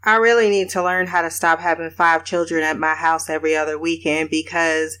I really need to learn how to stop having 5 children at my house every other weekend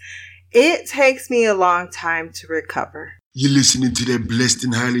because it takes me a long time to recover. You're listening to that blessed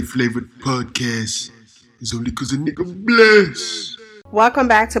and highly flavored podcast. It's only because a nigga blessed. Welcome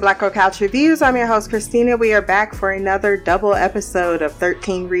back to Black Girl Couch Reviews. I'm your host, Christina. We are back for another double episode of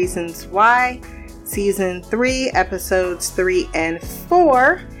 13 Reasons Why, Season 3, Episodes 3 and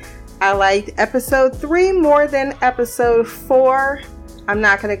 4. I liked Episode 3 more than Episode 4. I'm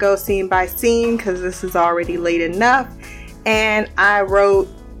not going to go scene by scene because this is already late enough. And I wrote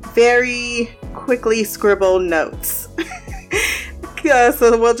very quickly scribbled notes.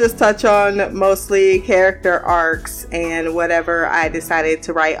 So we'll just touch on mostly character arcs and whatever I decided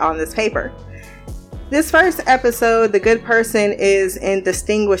to write on this paper. This first episode, The Good Person is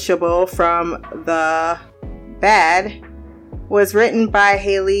Indistinguishable from the Bad, was written by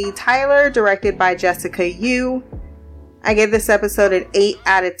Haley Tyler, directed by Jessica Yu. I gave this episode an 8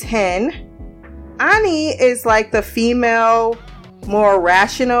 out of 10. Ani is like the female, more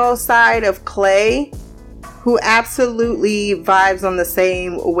rational side of Clay, who absolutely vibes on the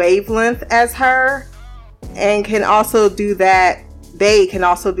same wavelength as her, and can also do that. They can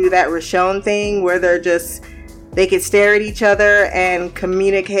also do that Rashomon thing where they can stare at each other and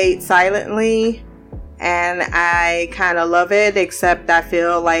communicate silently. And I kind of love it, except I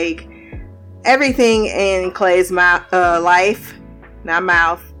feel like everything in Clay's life, not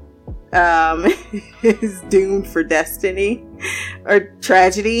mouth, is doomed for destiny or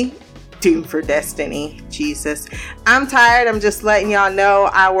tragedy. Doomed for destiny. Jesus. I'm tired. I'm just letting y'all know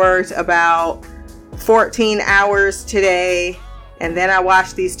I worked about 14 hours today, and then I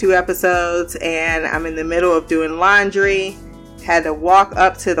watched these 2 episodes, and I'm in the middle of doing laundry. Had to walk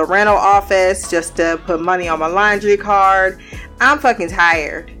up to the rental office just to put money on my laundry card. I'm fucking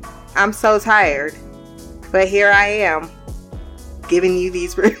tired. I'm so tired. But here I am, giving you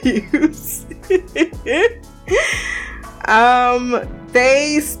these reviews.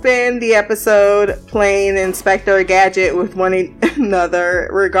 They spend the episode playing Inspector Gadget with one another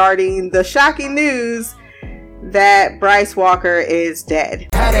regarding the shocking news that Bryce Walker is dead.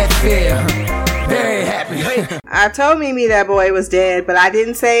 How that feel? Very happy. I told Mimi that boy was dead, but I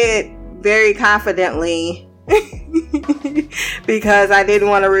didn't say it very confidently because I didn't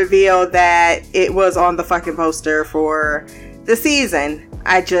want to reveal that it was on the fucking poster for the season.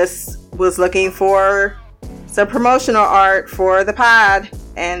 I just was looking for some promotional art for the pod,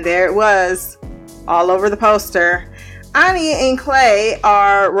 and there it was, all over the poster. Ani and Clay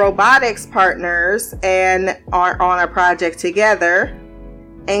are robotics partners and are on a project together,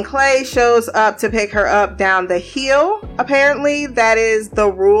 and Clay shows up to pick her up down the hill. Apparently that is the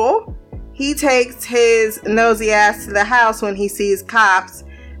rule. He takes his nosy ass to the house when he sees cops,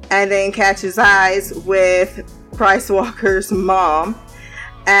 and then catches eyes with Bryce Walker's mom,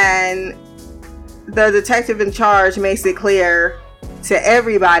 and the detective in charge makes it clear to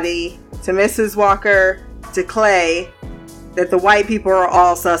everybody, to Mrs. Walker, to Clay, that the white people are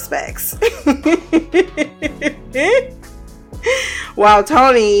all suspects. While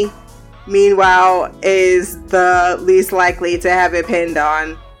Tony, meanwhile, is the least likely to have it pinned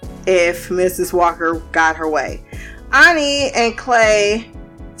on if Mrs. Walker got her way. Ani and Clay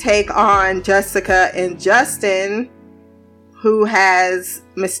take on Jessica and Justin, who has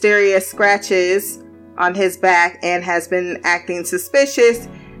mysterious scratches on his back and has been acting suspicious.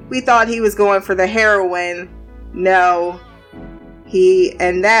 We thought he was going for the heroin. No, he,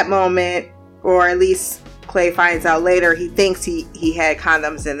 in that moment, or at least Clay finds out later, he thinks he had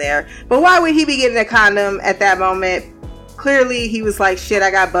condoms in there. But why would he be getting a condom at that moment? Clearly, he was like, shit,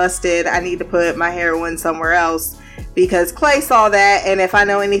 I got busted. I need to put my heroin somewhere else. Because Clay saw that, and if I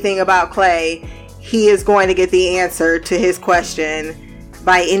know anything about Clay, he is going to get the answer to his question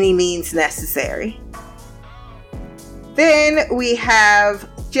by any means necessary. Then we have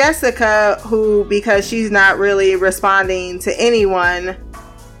Jessica, who, because she's not really responding to anyone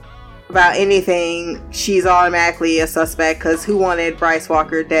about anything, she's automatically a suspect, because who wanted Bryce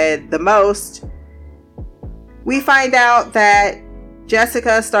Walker dead the most? We find out that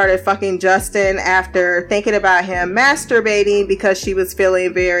Jessica started fucking Justin after thinking about him masturbating because she was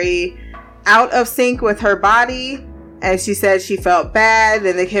feeling very out of sync with her body, and she said she felt bad,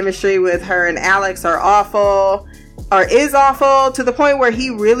 and the chemistry with her and Alex are awful, or is awful, to the point where he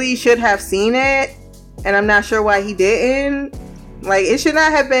really should have seen it, and I'm not sure why he didn't. Like, it should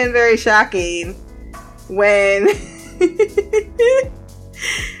not have been very shocking when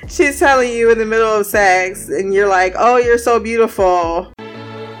she's telling you in the middle of sex and you're like, oh, you're so beautiful.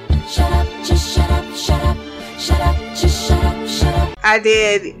 Shut up, just shut up, shut up, shut up, just shut up, shut up. I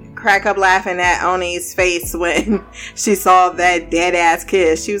did crack up laughing at Oni's face when she saw that dead ass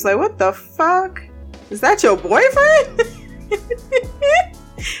kiss. She was like, what the fuck? Is that your boyfriend?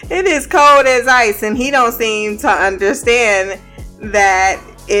 It is cold as ice, and he don't seem to understand that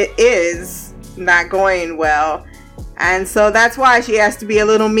it is not going well. And so that's why she has to be a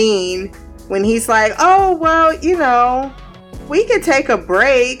little mean when he's like, oh, well, you know, we could take a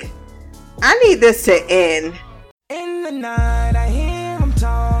break. I need this to end. In the night, I hear him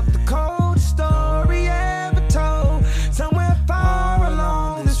talk, the coldest story ever told. Somewhere far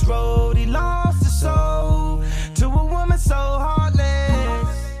along this road, he lost his soul to a woman so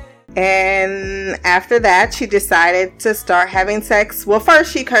heartless. And after that, she decided to start having sex. Well,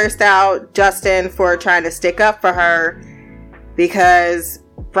 first she cursed out Justin for trying to stick up for her because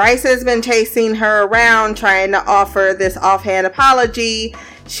Bryce has been chasing her around trying to offer this offhand apology.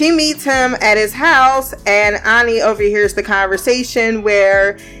 She meets him at his house, and Ani overhears the conversation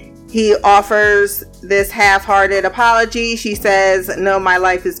where he offers this half-hearted apology. She says, no, my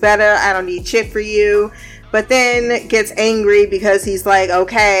life is better. I don't need shit for you. But then gets angry because he's like,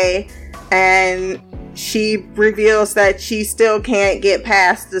 okay. And she reveals that she still can't get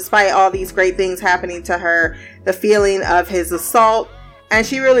past, despite all these great things happening to her, the feeling of his assault. And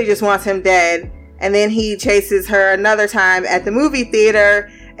she really just wants him dead. And then he chases her another time at the movie theater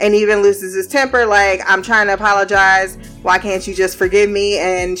and even loses his temper, like, I'm trying to apologize. Why can't you just forgive me?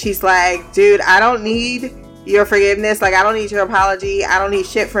 And she's like, dude, I don't need your forgiveness. Like, I don't need your apology. I don't need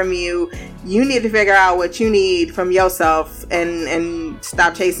shit from you. You need to figure out what you need from yourself and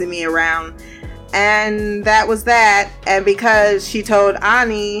stop chasing me around. And that was that. And because she told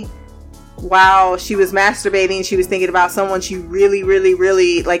Ani while she was masturbating, she was thinking about someone she really, really,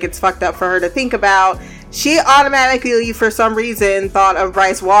 really, like, it's fucked up for her to think about. She automatically, for some reason, thought of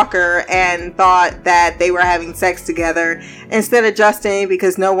Bryce Walker and thought that they were having sex together instead of Justin,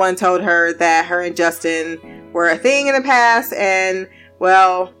 because no one told her that her and Justin were a thing in the past. And,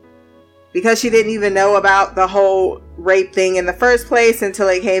 well, because she didn't even know about the whole rape thing in the first place until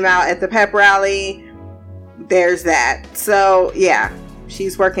it came out at the pep rally, there's that. So, yeah.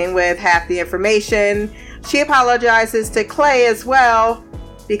 She's working with half the information. She apologizes to Clay as well,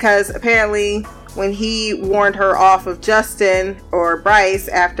 because apparently when he warned her off of Justin or Bryce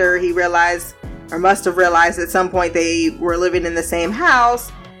after he realized, or must have realized at some point they were living in the same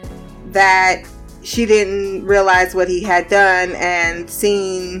house, that she didn't realize what he had done, and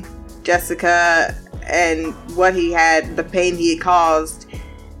seeing Jessica and what he had, the pain he had caused,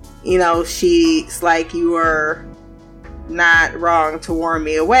 you know, she's like, you were not wrong to warn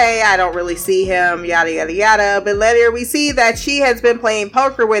me away. I don't really see him, yada yada yada. But later we see that she has been playing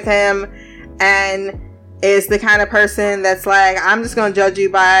poker with him and is the kind of person that's like, I'm just gonna judge you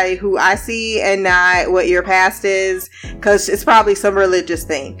by who I see and not what your past is, because it's probably some religious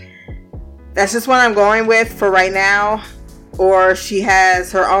thing. That's just what I'm going with for right now. Or she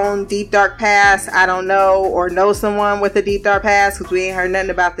has her own deep dark past, I don't know, or know someone with a deep dark past, because we ain't heard nothing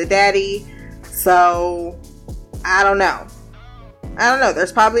about the daddy. So I don't know.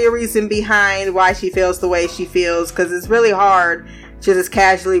 There's probably a reason behind why she feels the way she feels, because it's really hard to just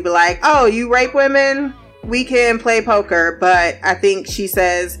casually be like, oh, you rape women? We can play poker. But I think she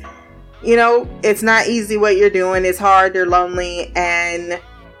says, you know, it's not easy what you're doing. It's hard. You're lonely. And,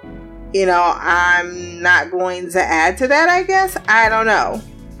 you know, I'm not going to add to that, I guess. I don't know.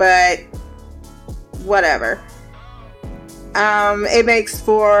 But whatever. It makes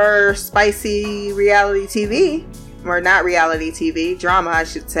for spicy reality TV, or not reality TV, drama, I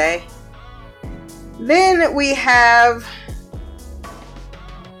should say. Then we have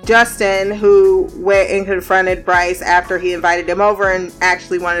Justin, who went and confronted Bryce after he invited him over and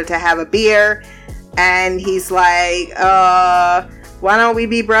actually wanted to have a beer. And he's like, why don't we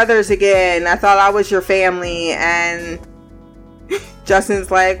be brothers again? I thought I was your family. And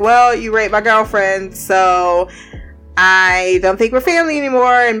Justin's like, well, you raped my girlfriend, so I don't think we're family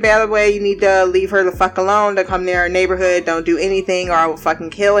anymore, and by the way, you need to leave her the fuck alone. Don't come near our neighborhood. Don't do anything or I will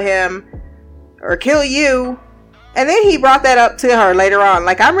fucking kill him. Or kill you. And then he brought that up to her later on.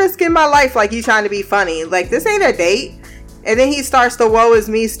 Like, I'm risking my life like you trying to be funny. Like, this ain't a date. And then he starts the woe is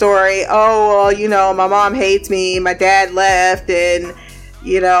me story. Oh, well, you know, my mom hates me. My dad left. And,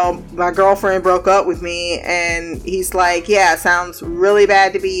 you know, my girlfriend broke up with me. And he's like, yeah, it sounds really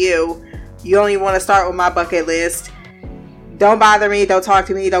bad to be you. You only want to start with my bucket list. Don't bother me, don't talk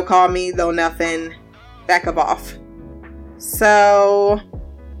to me, don't call me, don't nothing. Back up off. So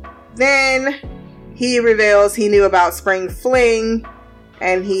then he reveals he knew about Spring Fling,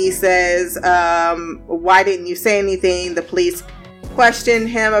 and he says, why didn't you say anything? The police questioned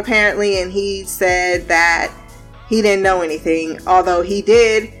him apparently, and he said that he didn't know anything, although he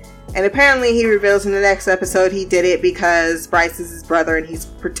did And apparently he reveals in the next episode he did it because Bryce is his brother and he's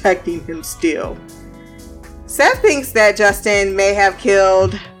protecting him still. Seth thinks that Justin may have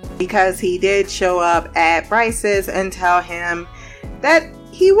killed because he did show up at Bryce's and tell him that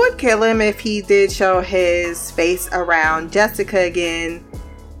he would kill him if he did show his face around Jessica again.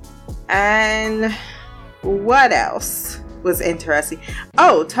 And what else was interesting?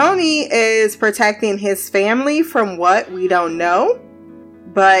 Oh, Tony is protecting his family from what? We don't know.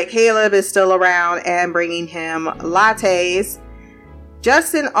 But Caleb is still around and bringing him lattes.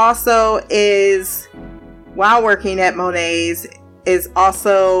 Justin also is, while working at Monet's, is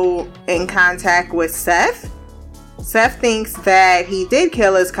also in contact with Seth. Seth thinks that he did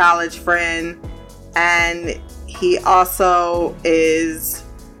kill his college friend, and he also is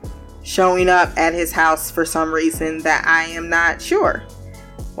showing up at his house for some reason that I am not sure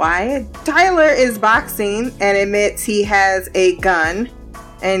why. Tyler is boxing and admits he has a gun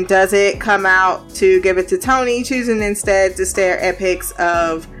and doesn't come out to give it to Tony, choosing instead to stare at pics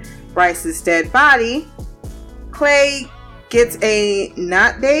of Bryce's dead body. Clay gets a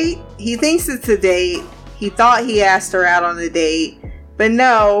not date. He thinks it's a date. He thought he asked her out on a date, but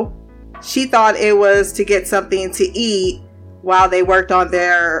no, she thought it was to get something to eat while they worked on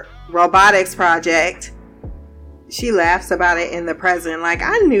their robotics project. She laughs about it in the present, like,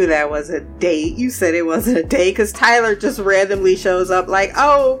 I knew that was a date. You said it wasn't a date, because Tyler just randomly shows up like,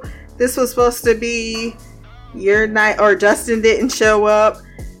 oh, this was supposed to be your night, or Justin didn't show up.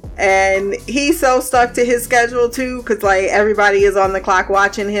 And he's so stuck to his schedule too, because like everybody is on the clock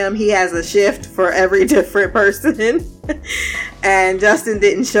watching him. He has a shift for every different person. And Justin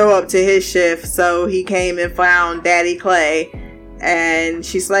didn't show up to his shift, so he came and found Daddy Clay. And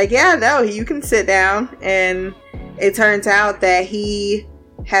she's like, yeah, no, you can sit down. And it turns out that he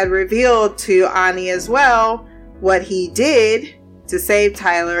had revealed to Ani as well what he did to save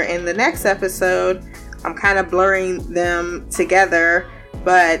Tyler in the next episode. I'm kind of blurring them together,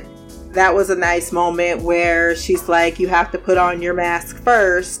 but that was a nice moment where she's like, you have to put on your mask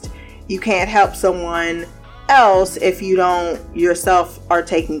first. You can't help someone else if you don't yourself are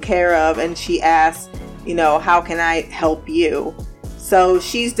taken care of. And she asks, you know, how can I help you? So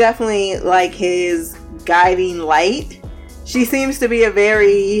she's definitely like his guiding light. She seems to be a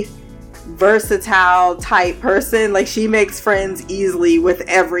very versatile type person. Like, she makes friends easily with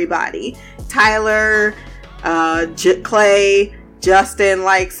everybody. Tyler, Clay, Justin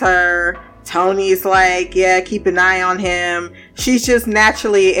likes her. Tony's like, yeah, keep an eye on him. She's just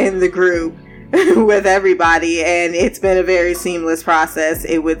naturally in the group with everybody, and it's been a very seamless process,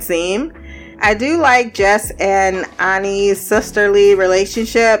 it would seem. I do like Jess and Ani's sisterly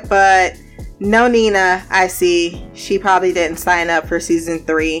relationship, but no Nina, I see. She probably didn't sign up for season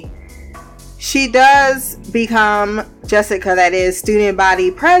 3. She does become, Jessica that is, student body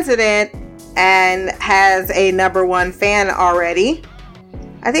president and has a #1 fan already.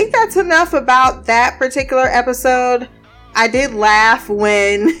 I think that's enough about that particular episode. I did laugh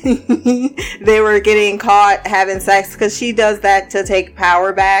when they were getting caught having sex, because she does that to take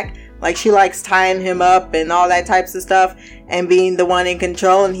power back. Like, she likes tying him up and all that types of stuff and being the one in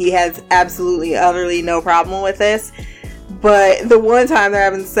control, and he has absolutely, utterly no problem with this. But the one time they're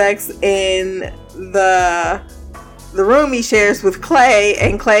having sex in the room he shares with Clay,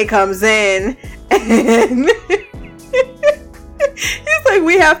 and Clay comes in and he's like,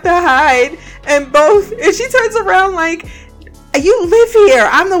 we have to hide. And she turns around like, you live here.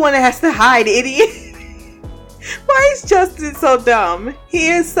 I'm the one that has to hide, idiot. Why is Justin so dumb? He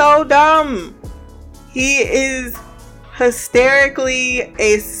is so dumb. He is hysterically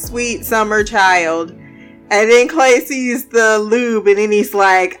a sweet summer child. And then Clay sees the lube, and then he's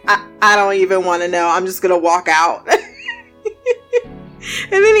like, I don't even want to know. I'm just going to walk out. And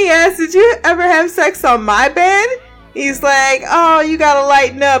then he asks, did you ever have sex on my bed? He's like, oh, you got to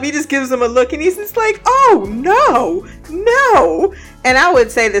lighten up. He just gives him a look, and he's just like, oh, no. And I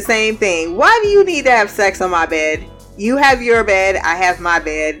would say the same thing. Why do you need to have sex on my bed? You have your bed, I have my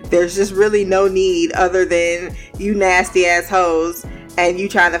bed. There's just really no need other than you nasty ass hoes and you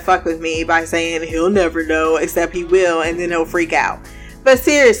trying to fuck with me by saying he'll never know, except he will, and then he'll freak out. But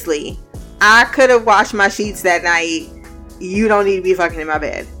seriously, I could have washed my sheets that night. You don't need to be fucking in my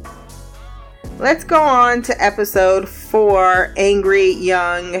bed. Let's go on to episode 4, Angry,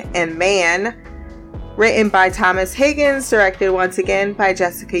 Young, and Man. Written by Thomas Higgins, directed once again by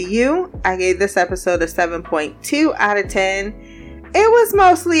Jessica Yu. I gave this episode a 7.2 out of 10. It was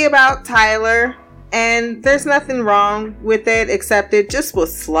mostly about Tyler, and there's nothing wrong with it, except it just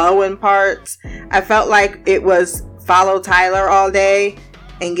was slow in parts. I felt like it was follow Tyler all day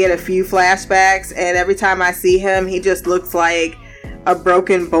and get a few flashbacks, and every time I see him, he just looks like a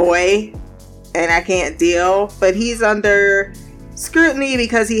broken boy and I can't deal. But he's under scrutiny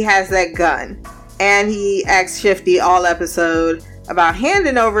because he has that gun. And he acts shifty all episode about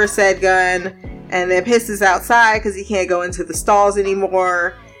handing over said gun, and then pisses outside because he can't go into the stalls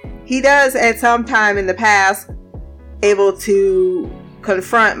anymore. He does at some time in the past able to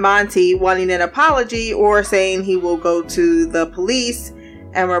confront Monty wanting an apology or saying he will go to the police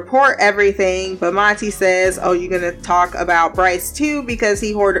and report everything, but Monty says, oh, you're gonna talk about Bryce too, because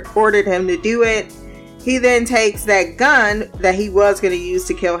he ordered him to do it. He then takes that gun that he was gonna use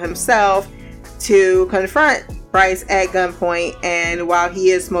to kill himself to confront Bryce at gunpoint, and while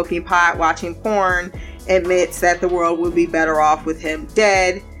he is smoking pot, watching porn, admits that the world would be better off with him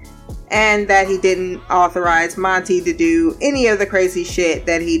dead, and that he didn't authorize Monty to do any of the crazy shit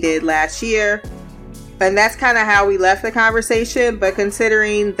that he did last year. And that's kind of how we left the conversation, but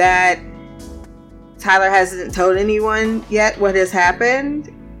considering that Tyler hasn't told anyone yet what has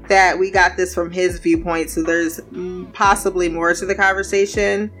happened, that we got this from his viewpoint, so there's possibly more to the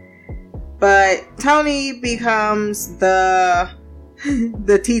conversation. But Tony becomes the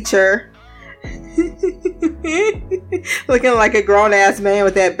teacher, looking like a grown-ass man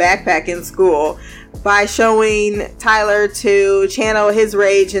with that backpack in school, by showing Tyler to channel his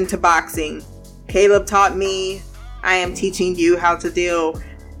rage into boxing. Caleb taught me, I am teaching you how to deal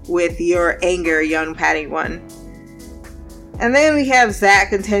with your anger, young Padawan. And then we have Zach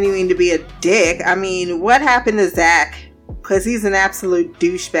continuing to be a dick. I mean, what happened to Zach? Because he's an absolute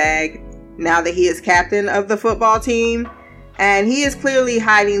douchebag now that he is captain of the football team. And he is clearly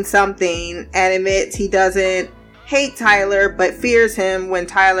hiding something and admits he doesn't hate Tyler, but fears him when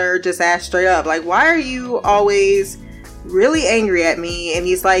Tyler just asks straight up, like, why are you always really angry at me? And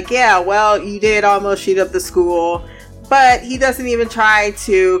he's like, yeah, well, you did almost shoot up the school. But he doesn't even try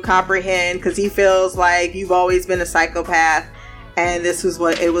to comprehend because he feels like you've always been a psychopath and this was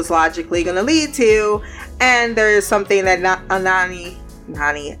what it was logically going to lead to. And there's something that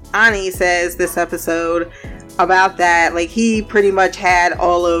Ani says this episode about that. Like, he pretty much had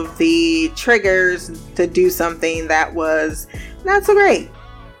all of the triggers to do something that was not so great.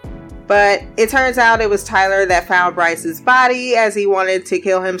 But it turns out it was Tyler that found Bryce's body as he wanted to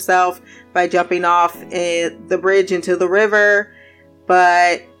kill himself by jumping off the bridge into the river.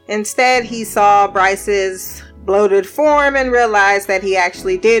 But instead he saw Bryce's bloated form and realized that he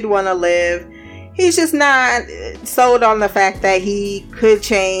actually did want to live. He's just not sold on the fact that he could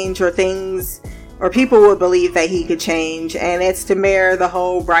change, or people would believe that he could change. And it's to mirror the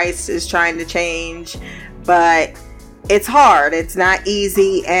whole Bryce is trying to change, but it's hard. It's not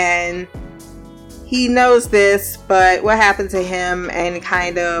easy, and he knows this, but what happened to him and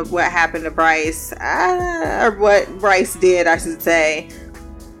kind of what happened to Bryce, or what Bryce did, I should say,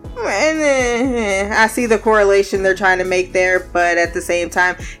 I see the correlation they're trying to make there, but at the same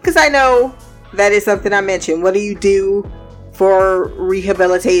time, because I know that is something I mentioned, what do you do for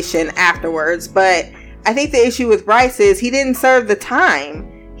rehabilitation afterwards? But I think the issue with Bryce is he didn't serve the time.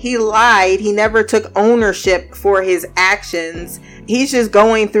 He lied. He never took ownership for his actions. He's just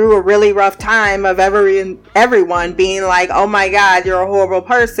going through a really rough time of everyone being like, oh my God, you're a horrible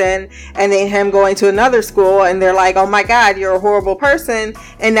person. And then him going to another school and they're like, oh my God, you're a horrible person.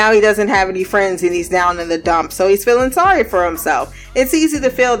 And now he doesn't have any friends and he's down in the dumps. So he's feeling sorry for himself. It's easy to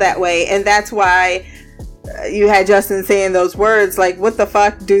feel that way. And that's why you had Justin saying those words like, what the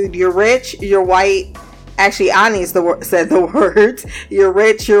fuck, dude? You're rich, you're white. Actually, Ani said the words. You're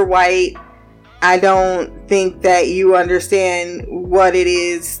rich, you're white. I don't think that you understand what it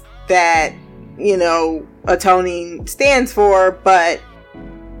is that, atoning stands for, but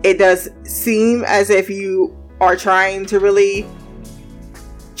it does seem as if you are trying to really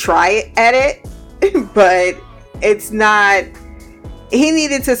try at it, but it's not. He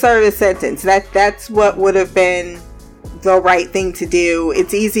needed to serve his sentence. That's what would have been the right thing to do.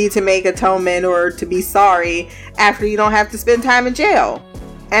 It's easy to make atonement or to be sorry after you don't have to spend time in jail.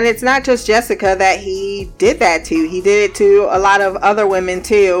 And it's not just Jessica that he did that to. He did it to a lot of other women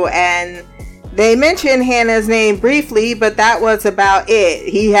too. And they mentioned Hannah's name briefly, but that was about it.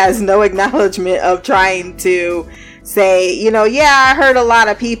 He has no acknowledgement of trying to say, yeah, I heard a lot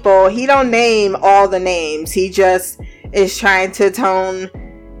of people. He don't name all the names. He just is trying to atone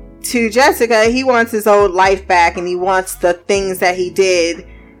to Jessica. He wants his old life back, and he wants the things that he did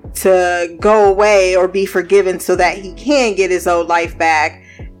to go away or be forgiven so that he can get his old life back.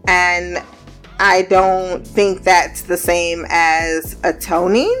 And I don't think that's the same as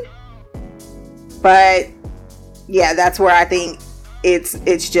atoning, but yeah, that's where I think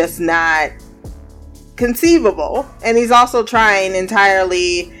it's just not conceivable. And he's also trying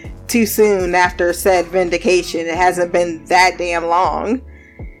entirely too soon after said vindication. It hasn't been that damn long.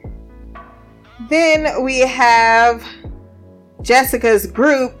 Then we have Jessica's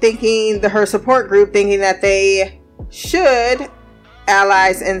group her support group thinking that they should,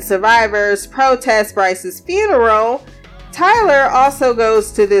 allies and survivors, protest Bryce's funeral. Tyler also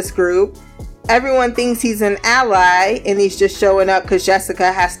goes to this group. Everyone thinks he's an ally and he's just showing up because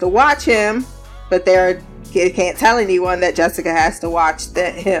Jessica has to watch him, but they can't tell anyone that Jessica has to watch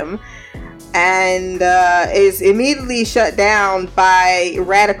him, and is immediately shut down by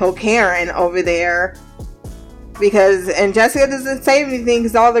Radical Karen over there and Jessica doesn't say anything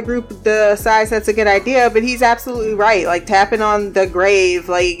because all the group decides that's a good idea, but he's absolutely right. Like, tapping on the grave,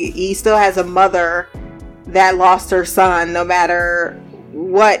 like, he still has a mother that lost her son. No matter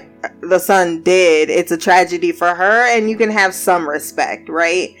what the son did, it's a tragedy for her, and you can have some respect,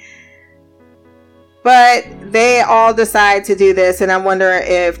 right? But they all decide to do this, and I wonder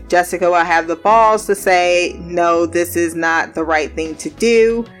if Jessica will have the balls to say, no, this is not the right thing to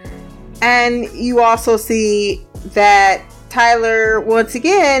do. And you also see that Tyler, once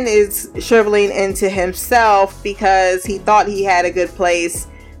again, is shriveling into himself because he thought he had a good place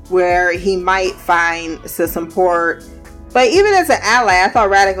where he might find some support. But even as an ally, I thought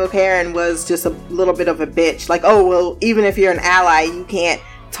Radical Karen was just a little bit of a bitch. Like, oh, well, even if you're an ally, you can't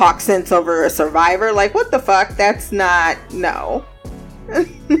talk sense over a survivor. Like, what the fuck? That's not... No.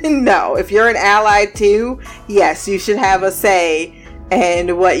 No. If you're an ally too, yes, you should have a say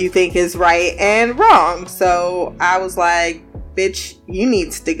and what you think is right and wrong. So I was like, bitch, you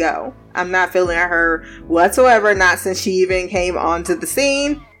needs to go. I'm not feeling her whatsoever, not since she even came onto the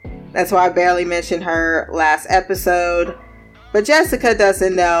scene. That's why I barely mentioned her last episode. But Jessica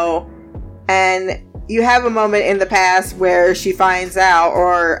doesn't know. And you have a moment in the past where she finds out,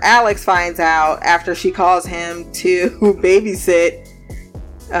 or Alex finds out after she calls him to babysit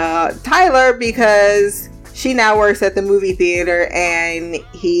Tyler, because she now works at the movie theater and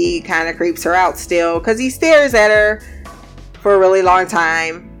he kind of creeps her out still because he stares at her for a really long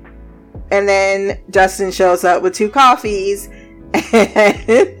time. And then Justin shows up with 2 coffees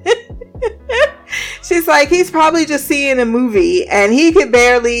and she's like, he's probably just seeing a movie, and he could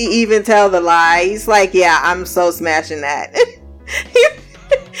barely even tell the lie. He's like, yeah, I'm so smashing that.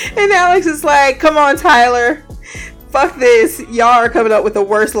 And Alex is like, come on, Tyler. Fuck this. Y'all are coming up with the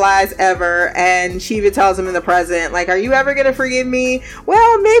worst lies ever. And she even tells him in the present, like, are you ever going to forgive me?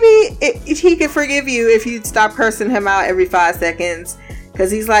 Well, maybe he could forgive you if you'd stop cursing him out every 5 seconds.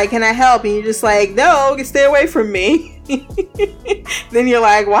 Because he's like, can I help? And you're just like, no, stay away from me. Then you're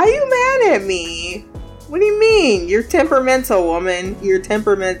like, why are you mad at me? What do you mean? You're temperamental, woman. You're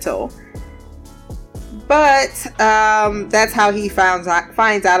temperamental. But that's how he finds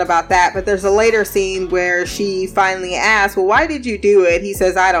out about that. But there's a later scene where she finally asks, well, why did you do it? He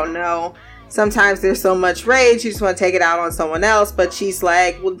says, I don't know. Sometimes there's so much rage, you just want to take it out on someone else. But she's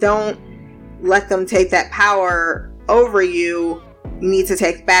like, well, don't let them take that power over you. You need to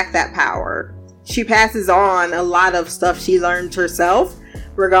take back that power. She passes on a lot of stuff she learned herself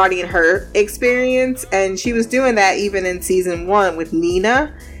regarding her experience. And she was doing that even in season 1 with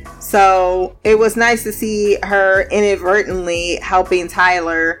Nina. So it was nice to see her inadvertently helping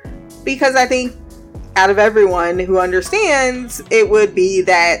Tyler, because I think out of everyone who understands, it would be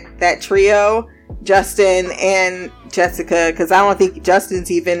that trio, Justin and Jessica, because I don't think Justin's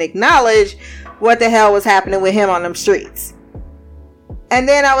even acknowledged what the hell was happening with him on them streets. And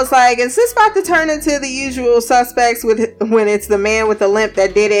then I was like, is this about to turn into the usual suspects when it's the man with the limp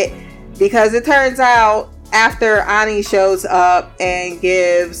that did it? Because it turns out after Ani shows up and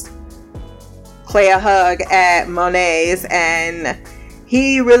gives Clay a hug at Monet's, and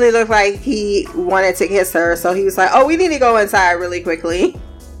he really looked like he wanted to kiss her, so he was like, oh, we need to go inside really quickly.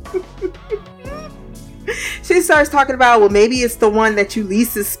 She starts talking about, well, maybe it's the one that you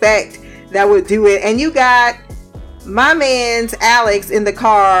least suspect that would do it, and you got my man's Alex in the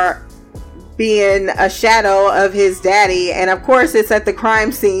car being a shadow of his daddy, and of course it's at the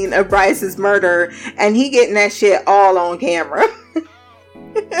crime scene of Bryce's murder, and he getting that shit all on camera.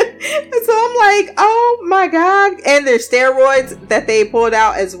 So I'm like, oh my god. And there's steroids that they pulled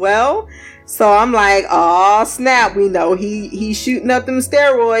out as well, so I'm like, oh snap, we know he's shooting up them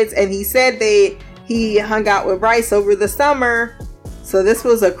steroids. And he said he hung out with Bryce over the summer, so this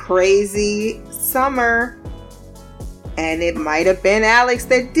was a crazy summer, and it might have been Alex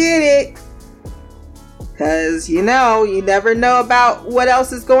that did it. Because, you never know about what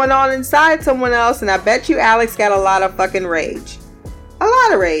else is going on inside someone else. And I bet you Alex got a lot of fucking rage. A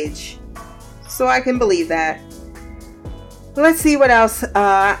lot of rage. So I can believe that. Let's see what else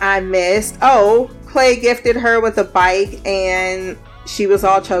I missed. Oh, Clay gifted her with a bike. And she was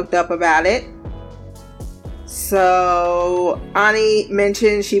all choked up about it. So Ani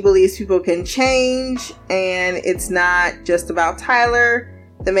mentioned she believes people can change and it's not just about Tyler,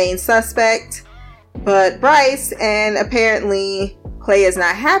 the main suspect, but Bryce, and apparently Clay is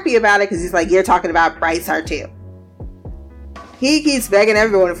not happy about it because he's like, you're talking about Bryce her too. He keeps begging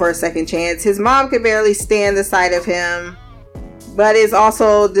everyone for a second chance. His mom could barely stand the sight of him, but is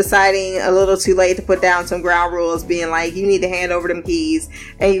also deciding a little too late to put down some ground rules, being like, you need to hand over them keys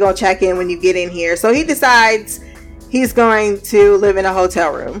and you're going to check in when you get in here. So he decides he's going to live in a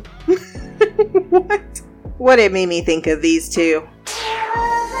hotel room. What did Mimi think of these two?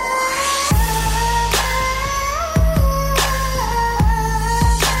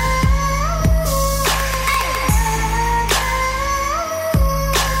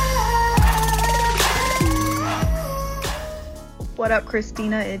 What up,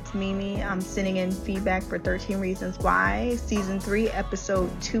 Christina? It's Mimi. I'm sending in feedback for 13 Reasons Why, Season 3, Episode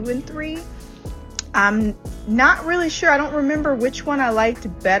 2 and 3. I'm not really sure. I don't remember which one I liked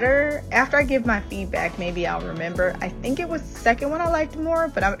better. After I give my feedback, maybe I'll remember. I think it was the second one I liked more,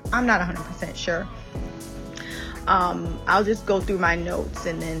 but I'm not 100% sure. I'll just go through my notes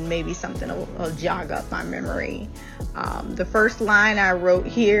and then maybe something will jog up my memory. The first line I wrote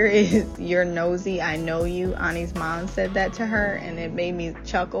here is, "You're nosy, I know you." Ani's mom said that to her, and it made me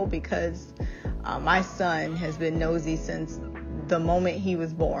chuckle because my son has been nosy since the moment he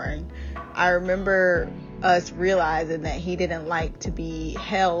was born. I remember us realizing that he didn't like to be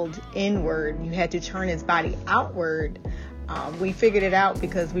held inward. You had to turn his body outward. We figured it out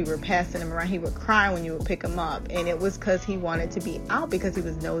because we were passing him around. He would cry when you would pick him up, and it was because he wanted to be out because he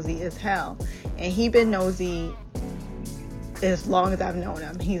was nosy as hell. And he been nosy as long as I've known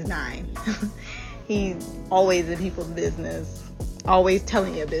him. He's 9. He's always in people's business, always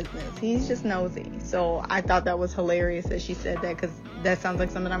telling your business. He's just nosy. So I thought that was hilarious that she said that, because that sounds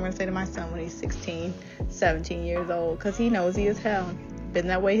like something I'm going to say to my son when he's 16, 17 years old, because he nosy as hell. Been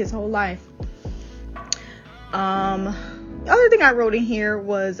that way his whole life. The other thing I wrote in here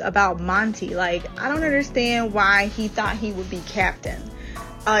was about Monty. Like, I don't understand why he thought he would be captain.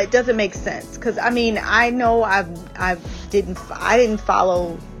 It doesn't make sense, because I mean, I know I didn't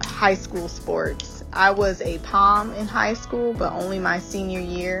follow high school sports. I was a pom in high school, but only my senior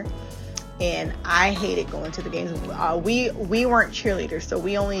year, and I hated going to the games. We weren't cheerleaders, so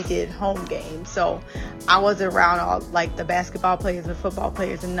we only did home games. So I wasn't around all like the basketball players and football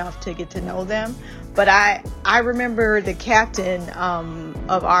players enough to get to know them. But I remember the captain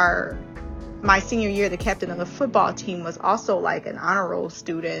of my senior year, the captain of the football team was also like an honor roll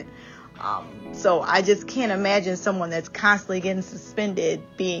student. So I just can't imagine someone that's constantly getting suspended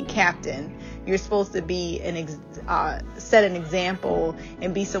being captain. You're supposed to be set an example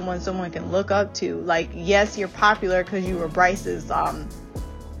and be someone can look up to. Like, yes, you're popular because you were Bryce's,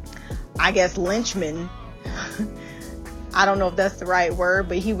 I guess, lynchman. I don't know if that's the right word,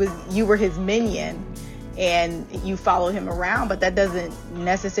 but you were his minion and you follow him around, but that doesn't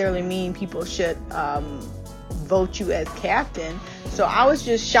necessarily mean people should vote you as captain. So I was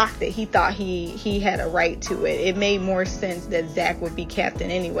just shocked that he thought he had a right to it. It made more sense that Zach would be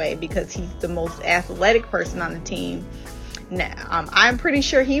captain anyway, because he's the most athletic person on the team. Now, I'm pretty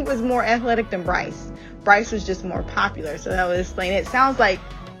sure he was more athletic than Bryce. Bryce was just more popular, so that would explain it.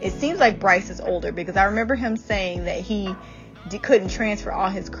 It seems like Bryce is older, because I remember him saying that he couldn't transfer all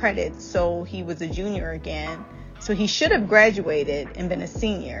his credits, so he was a junior again. So he should have graduated and been a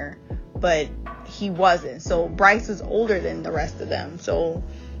senior, but he wasn't. So Bryce was older than the rest of them. So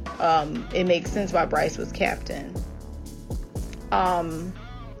it makes sense why Bryce was captain. The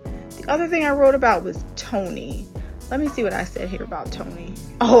other thing I wrote about was Tony. Let me see what I said here about Tony.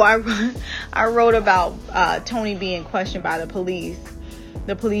 Oh, I wrote about Tony being questioned by the police.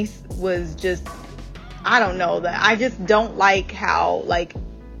 The police was just, I don't know, that I just don't like how like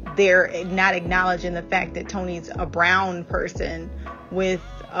they're not acknowledging the fact that Tony's a brown person with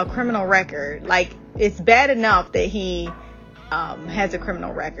a criminal record. Like, it's bad enough that he has a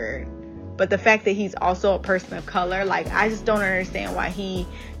criminal record, but the fact that he's also a person of color, like, I just don't understand why he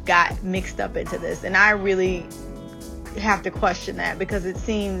got mixed up into this. And I really have to question that, because it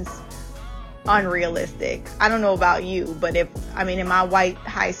seems unrealistic. I don't know about you, but in my white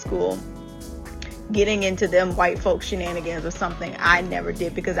high school, getting into them white folk shenanigans was something I never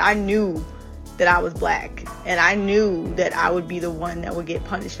did, because I knew that I was black, and I knew that I would be the one that would get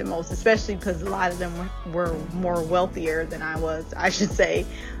punished the most, especially because a lot of them were more wealthier than I was. I should say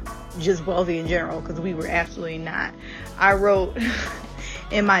just wealthy in general, because we were absolutely not. I wrote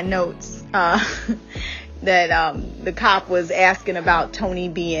in my notes, the cop was asking about Tony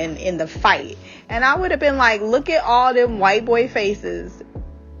being in the fight. And I would have been like, look at all them white boy faces,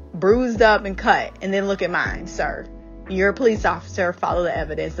 bruised up and cut, and then look at mine, sir. You're a police officer. Follow the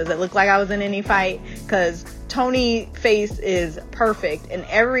evidence. Does it look like I was in any fight? Because Tony's face is perfect, and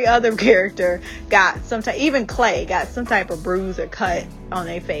every other character got some type, even Clay got some type of bruise or cut on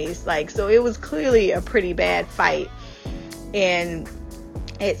their face. Like, so it was clearly a pretty bad fight. And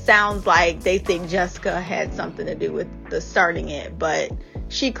it sounds like they think Jessica had something to do with the starting it, but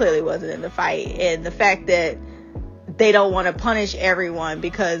she clearly wasn't in the fight. And the fact that they don't want to punish everyone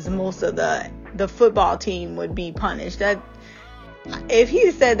because most of the football team would be punished. That if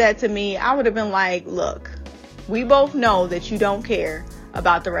he said that to me, I would have been like, look, we both know that you don't care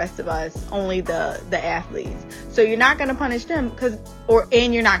about the rest of us, only the athletes. So you're not going to punish them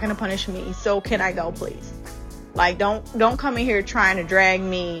and you're not going to punish me. So can I go, please? Like, don't come in here trying to drag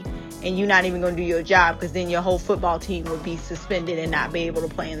me and you're not even going to do your job, because then your whole football team would be suspended and not be able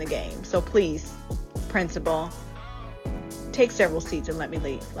to play in the game. So please, principal, take several seats and let me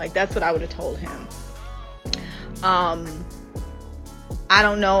leave. Like, that's what I would have told him. I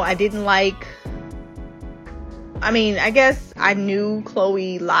don't know. I didn't like, I guess I knew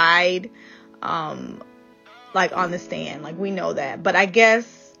Chloe lied, like on the stand, like we know that, but I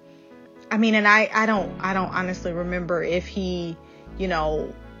guess, and I don't honestly remember if he,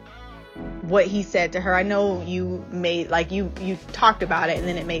 what he said to her. I know you made, like, you talked about it and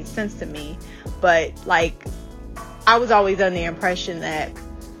then it made sense to me, but like, I was always under the impression that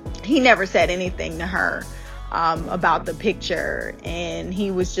he never said anything to her about the picture, and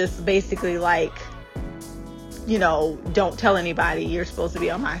he was just basically like, don't tell anybody, you're supposed to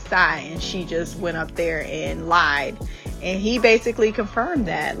be on my side. And she just went up there and lied, and he basically confirmed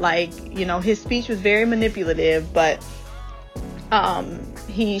that. Like, his speech was very manipulative, but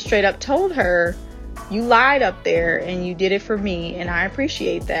he straight up told her, you lied up there and you did it for me, and I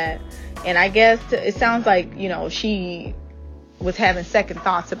appreciate that. And I guess it sounds like, she was having second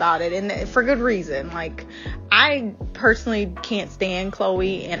thoughts about it, and for good reason. Like, I personally can't stand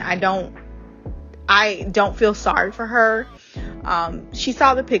Chloe, and I don't feel sorry for her. She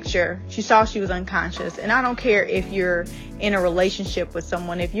saw the picture. She saw she was unconscious. And I don't care if you're in a relationship with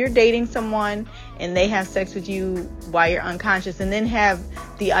someone. If you're dating someone and they have sex with you while you're unconscious, and then have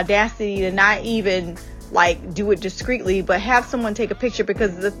the audacity to not even like do it discreetly, but have someone take a picture.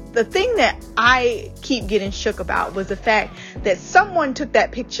 Because the thing that I keep getting shook about was the fact that someone took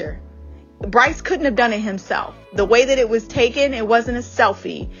that picture. Bryce couldn't have done it himself. The way that it was taken, it wasn't a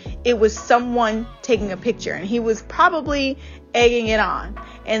selfie. It was someone taking a picture, and he was probably egging it on.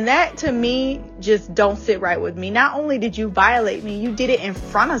 And that, to me, just don't sit right with me. Not only did you violate me, you did it in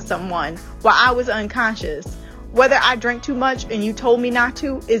front of someone while I was unconscious. Whether I drank too much and you told me not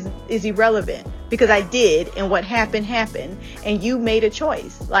to is irrelevant, because I did, and what happened, and you made a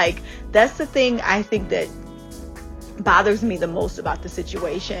choice. Like, that's the thing I think that bothers me the most about the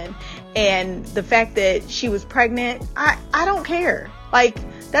situation. And the fact that she was pregnant, I don't care. Like,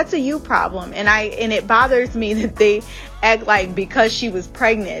 that's a you problem. And it bothers me that they act like because she was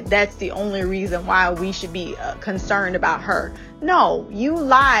pregnant, that's the only reason why we should be concerned about her. No, you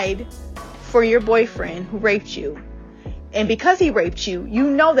lied for your boyfriend who raped you. And because he raped you, you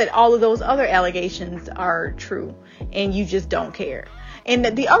know that all of those other allegations are true, and you just don't care. And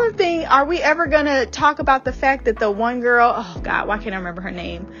the other thing, are we ever going to talk about the fact that the one girl, oh God, why can't I remember her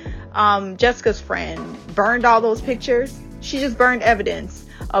name? Jessica's friend burned all those pictures. She just burned evidence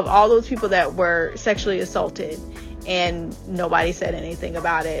of all those people that were sexually assaulted, and nobody said anything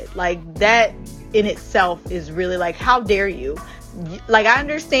about it. Like, that in itself is really like, how dare you? Like, I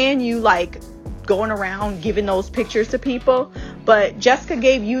understand you like going around giving those pictures to people, but Jessica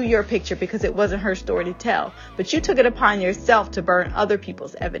gave you your picture because it wasn't her story to tell, but you took it upon yourself to burn other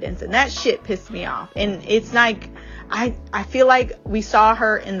people's evidence, and that shit pissed me off. And it's like, I feel like we saw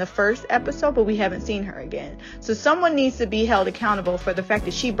her in the first episode, but we haven't seen her again. So someone needs to be held accountable for the fact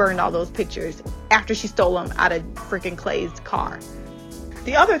that she burned all those pictures after she stole them out of freaking Clay's car.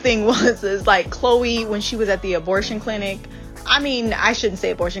 The other thing is like Chloe, when she was at the abortion clinic, I shouldn't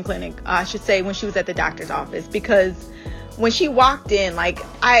say abortion clinic. I should say when she was at the doctor's office, because when she walked in, like,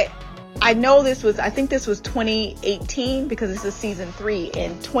 I know I think this was 2018, because this is season 3,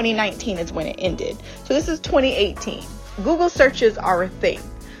 and 2019 is when it ended. So this is 2018. Google searches are a thing.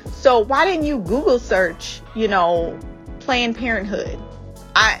 So why didn't you Google search, Planned Parenthood?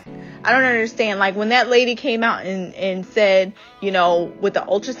 I don't understand. Like, when that lady came out and said, you know, with the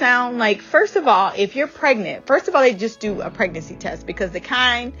ultrasound, like, first of all, if you're pregnant, first of all, they just do a pregnancy test, because the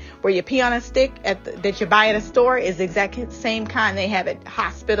kind where you pee on a stick that you buy at a store is the exact same kind they have at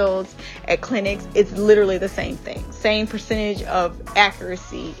hospitals, at clinics. It's literally the same thing. Same percentage of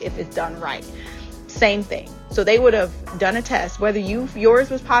accuracy if it's done right. Same thing. So they would have done a test, whether yours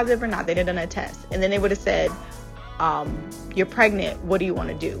was positive or not. They'd have done a test, and then they would have said, you're pregnant, what do you want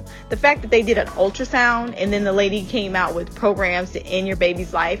to do? The fact that they did an ultrasound and then the lady came out with programs to end your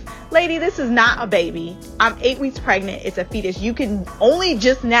baby's life. Lady, this is not a baby. I'm 8 weeks pregnant. It's a fetus. You can only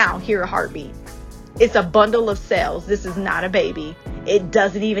just now hear a heartbeat. It's a bundle of cells. This is not a baby. It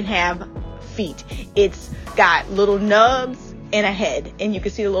doesn't even have feet. It's got little nubs and a head, and you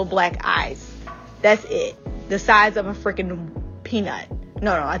can see the little black eyes. That's it. The size of a freaking peanut.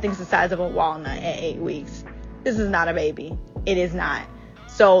 No, I think it's the size of a walnut at 8 weeks. This is not a baby. It is not.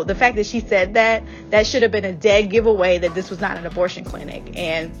 So the fact that she said that should have been a dead giveaway that this was not an abortion clinic.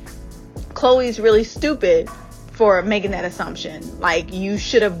 And Khloe's really stupid for making that assumption. Like, you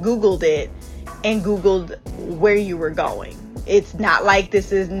should have Googled it and Googled where you were going. It's not like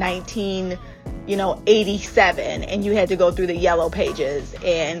this is 1987 and you had to go through the yellow pages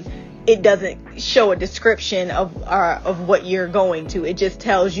and it doesn't show a description of what you're going to. It just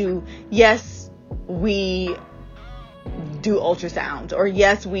tells you, yes, we do ultrasounds, or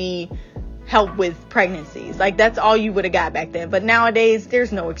yes, we help with pregnancies. Like, that's all you would have got back then. But nowadays,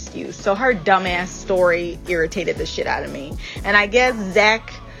 there's no excuse. So her dumbass story irritated the shit out of me. And I guess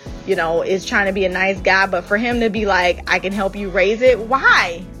Zach, you know, is trying to be a nice guy, but for him to be like, I can help you raise it.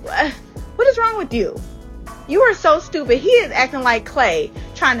 Why? What is wrong with you? You are so stupid. He is acting like Clay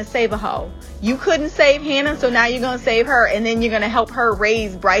trying to save a hoe. You couldn't save Hannah, so now you're going to save her, and then you're going to help her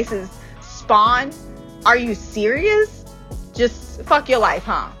raise Bryce's spawn? Are you serious? Just fuck your life,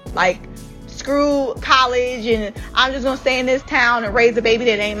 huh? Like, screw college, and I'm just going to stay in this town and raise a baby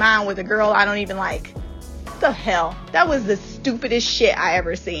that ain't mine with a girl I don't even like. What the hell? That was the stupidest shit I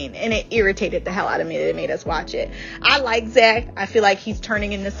ever seen, and it irritated the hell out of me that it made us watch it. I like Zach. I feel like he's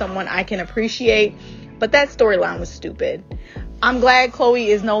turning into someone I can appreciate, but that storyline was stupid. I'm glad Khloe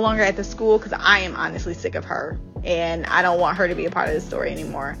is no longer at the school, because I am honestly sick of her, and I don't want her to be a part of the story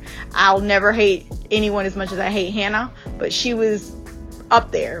anymore. I'll never hate anyone as much as I hate Hannah, but she was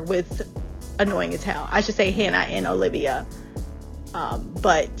up there with annoying as hell. I should say Hannah and Olivia,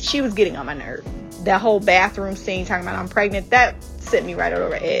 but she was getting on my nerve. That whole bathroom scene talking about I'm pregnant, that sent me right over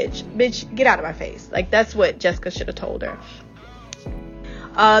the edge. Bitch, get out of my face. Like, that's what Jessica should have told her.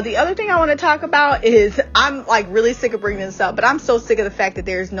 The other thing I want to talk about is, I'm like really sick of bringing this up, but I'm so sick of the fact that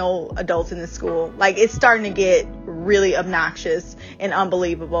there's no adults in the school. Like, it's starting to get really obnoxious and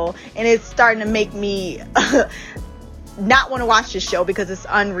unbelievable, and it's starting to make me not want to watch this show because it's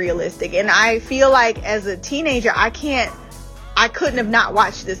unrealistic. And I feel like as a teenager, I couldn't have not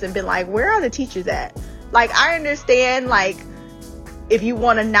watched this and been like, where are the teachers at? Like, I understand, like, if you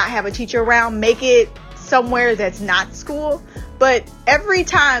want to not have a teacher around, make it somewhere that's not school. But every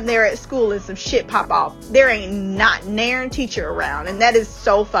time they're at school and some shit pop off, there ain't not nary teacher around. And that is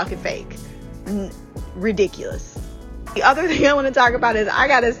so fucking fake. Ridiculous. The other thing I want to talk about is, I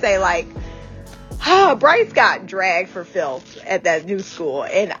gotta say, like, Bryce got dragged for filth at that new school.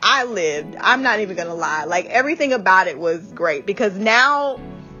 And I'm not even gonna lie. Like, everything about it was great, because now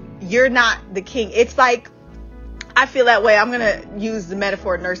you're not the king. It's like, I feel that way. I'm gonna use the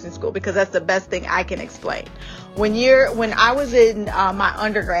metaphor of nursing school because that's the best thing I can explain. When I was in my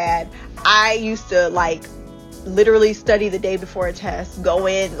undergrad, I used to like literally study the day before a test, go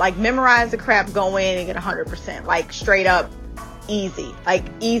in, like memorize the crap, go in and get 100%, like straight up easy, like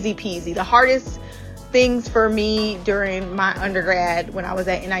easy peasy. The hardest things for me during my undergrad when I was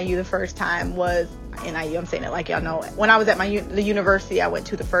at NIU the first time was NIU, I'm saying it like y'all know. When I was at the university I went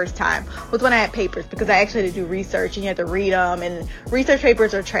to the first time was when I had papers, because I actually had to do research and you had to read them, and research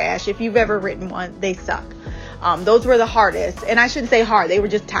papers are trash. If you've ever written one, they suck. Those were the hardest, and I shouldn't say hard, they were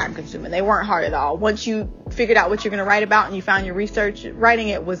just time consuming. They weren't hard at all. Once you figured out what you're going to write about and you found your research, writing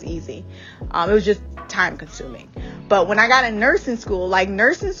it was easy. It was just time consuming. But when I got in nursing school, like,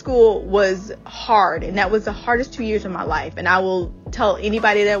 nursing school was hard, and that was the hardest 2 years of my life. And I will tell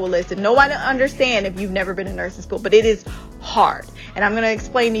anybody that will listen, no one understand if you've never been in nursing school, but it is hard. And I'm going to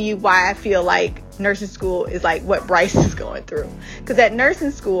explain to you why I feel like nursing school is like what Bryce is going through. Because at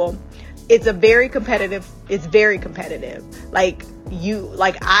nursing school, it's very competitive. Like,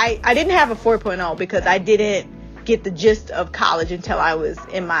 I didn't have a 4.0 because I didn't get the gist of college until I was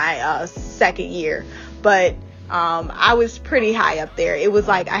in my second year. But I was pretty high up there. It was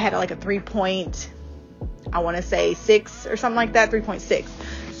like I had like a 3.6 or something like that, 3.6.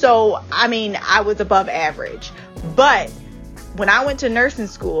 So, I mean, I was above average. But when I went to nursing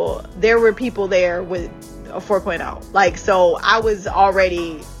school, there were people there with a 4.0. Like, so I was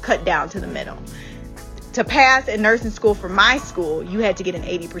already cut down to the middle. To pass in nursing school for my school, you had to get an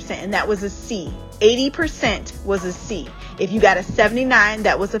 80%, and that was a C. 80% was a C. If you got a 79,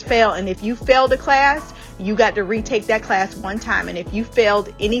 that was a fail. And if you failed a class, you got to retake that class one time. And if you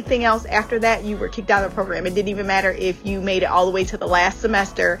failed anything else after that, you were kicked out of the program. It didn't even matter if you made it all the way to the last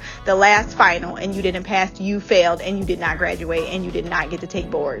semester, the last final, and you didn't pass, you failed, and you did not graduate, and you did not get to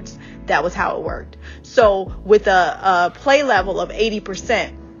take boards. That was how it worked. So with a play level of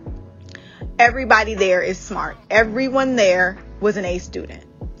 80%, everybody there is smart. Everyone there was an A student.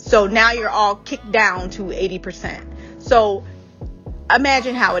 So now you're all kicked down to 80%. So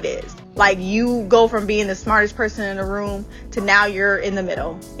imagine how it is. Like, you go from being the smartest person in the room to now you're in the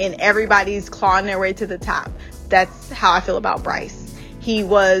middle and everybody's clawing their way to the top. That's how I feel about Bryce. He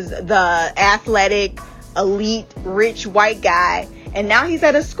was the athletic, elite, rich white guy. And now he's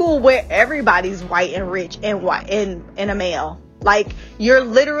at a school where everybody's white and rich and white and a male. Like, you're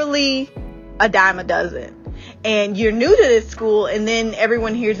literally a dime a dozen. And you're new to this school, and then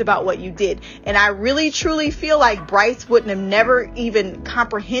everyone hears about what you did. And I really truly feel like Bryce wouldn't have never even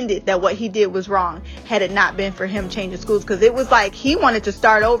comprehended that what he did was wrong had it not been for him changing schools, because it was like he wanted to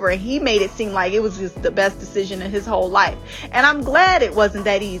start over, and he made it seem like it was just the best decision in his whole life. And I'm glad it wasn't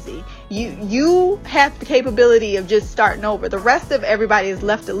that easy. You have the capability of just starting over. The rest of everybody is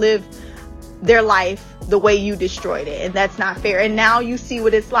left to live their life the way you destroyed it, and that's not fair. And now you see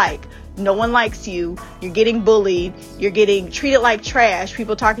what it's like. No one likes you. You're getting bullied. You're getting treated like trash.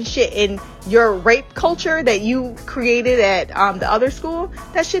 People talking shit. And your rape culture that you created at the other school,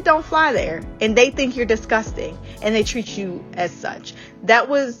 that shit don't fly there. And they think you're disgusting. And they treat you as such. That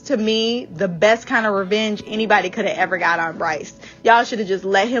was, to me, the best kind of revenge anybody could have ever got on Bryce. Y'all should have just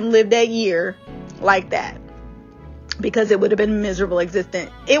let him live that year like that. Because it would have been a miserable existence.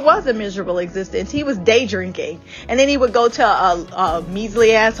 It was a miserable existence. He was day drinking. And then he would go to a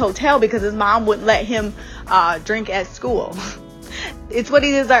measly ass hotel because his mom wouldn't let him drink at school. It's what he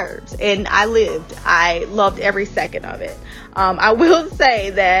deserves. And I loved every second of it. I will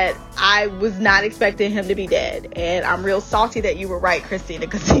say that I was not expecting him to be dead. And I'm real salty that you were right, Christina,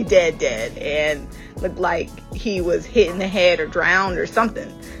 because he dead. And looked like he was hit in the head or drowned or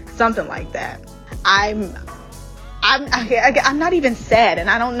something like that. I'm not even sad, and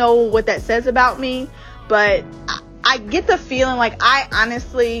I don't know what that says about me, but I get the feeling like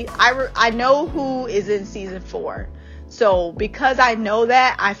I know who is in season 4. So because I know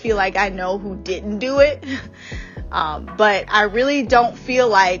that, I feel like I know who didn't do it. But I really don't feel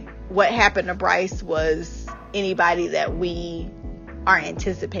like what happened to Bryce was anybody that we are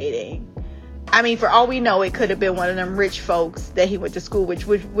anticipating. I mean, for all we know, it could have been one of them rich folks that he went to school, which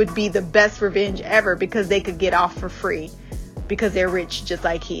would be the best revenge ever, because they could get off for free because they're rich just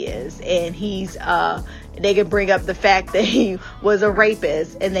like he is. And they could bring up the fact that he was a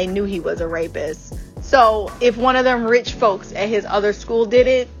rapist, and they knew he was a rapist. So if one of them rich folks at his other school did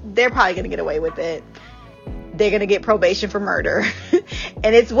it, they're probably going to get away with it. They're going to get probation for murder.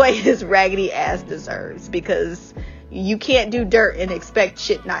 And it's what his raggedy ass deserves, because you can't do dirt and expect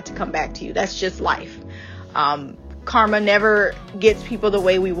shit not to come back to you. That's just life. Karma never gets people the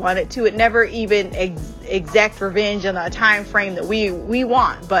way we want it to. It never even exact revenge on a time frame that we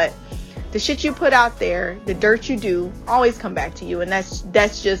want. But the shit you put out there, the dirt you do, always come back to you. And that's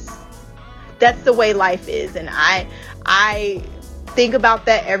the way life is. And I think about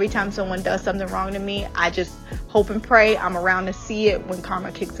that every time someone does something wrong to me. I just hope and pray I'm around to see it when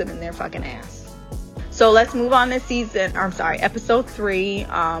karma kicks them in their fucking ass. So let's move on to episode 3.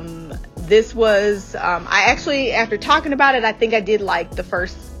 This was, I actually, after talking about it, I think I did like the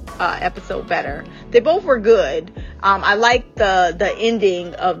first episode better. They both were good. I liked the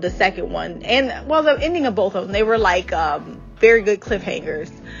ending of the second one, and well, the ending of both of them. They were like very good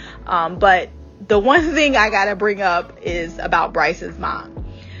cliffhangers. But the one thing I gotta bring up is about Bryce's mom.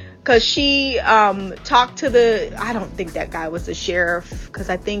 Because she talked to I don't think that guy was the sheriff, because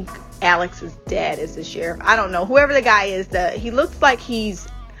I think Alex's dad is the sheriff. I don't know. Whoever the guy is, he looks like he's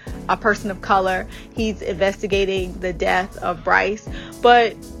a person of color. He's investigating the death of Bryce.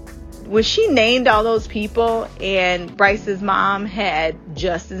 But when she named all those people and Bryce's mom had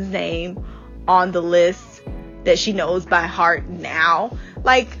Justin's name on the list that she knows by heart now,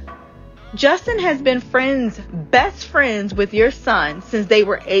 like, Justin has been best friends with your son since they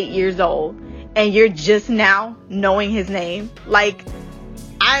were 8 years old, and you're just now knowing his name. Like,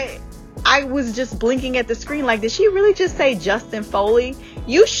 I was just blinking at the screen like, did she really just say Justin Foley?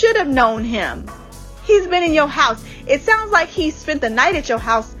 You should have known him He's been in your house. It sounds like he spent the night at your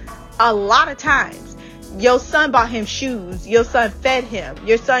house a lot of times. Your son bought him shoes. Your son fed him.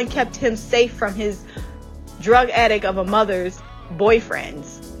 Your son kept him safe from his drug addict of a mother's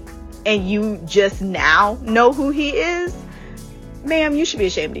boyfriends. And you just now know who he is? Ma'am, you should be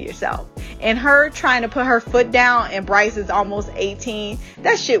ashamed of yourself. And her trying to put her foot down, and Bryce is almost 18.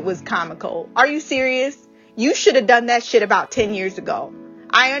 That shit was comical. Are you serious? You should have done that shit about 10 years ago.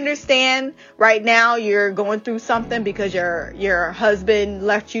 I understand right now you're going through something because your husband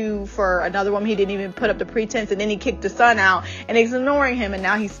left you for another woman. He didn't even put up the pretense, and then he kicked the son out and is ignoring him, and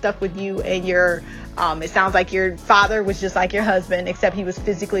now he's stuck with you, and it sounds like your father was just like your husband, except he was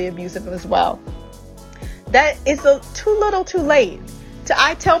physically abusive as well. That is too little too late.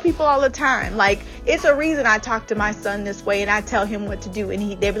 I tell people all the time, like, it's a reason I talk to my son this way and I tell him what to do,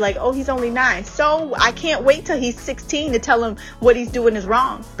 and they be like, oh, he's only 9. So I can't wait till he's 16 to tell him what he's doing is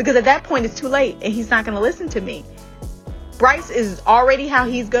wrong, because at that point it's too late and he's not going to listen to me. Bryce is already how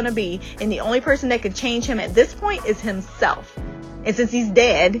he's going to be, and the only person that can change him at this point is himself. And since he's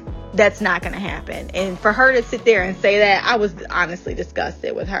dead, that's not going to happen. And for her to sit there and say that, I was honestly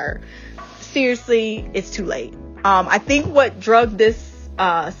disgusted with her. Seriously, it's too late. I think what drug this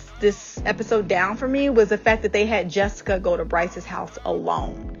episode down for me was the fact that they had Jessica go to Bryce's house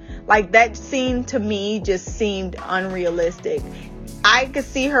alone. Like, that scene to me just seemed unrealistic. I could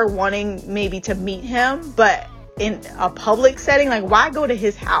see her wanting maybe to meet him, but in a public setting, like, why go to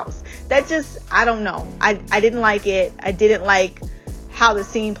his house? That just, I don't know. I didn't like it. I didn't like how the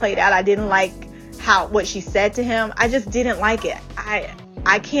scene played out. I didn't like what she said to him. I just didn't like it.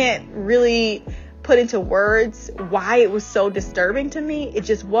 I can't really put into words why it was so disturbing to me. It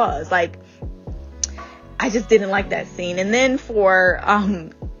just was like, I just didn't like that scene. And then for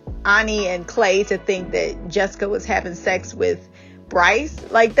Ani and Clay to think that Jessica was having sex with Bryce,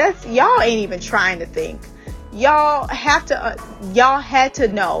 like, that's, y'all ain't even trying to think. Y'all had to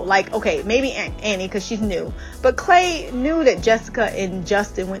know, like, okay, maybe Annie, because she's new, but Clay knew that Jessica and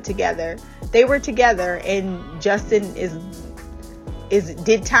Justin went together. They were together, and Justin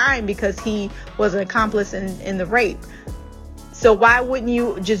did time because he was an accomplice in the rape. So why wouldn't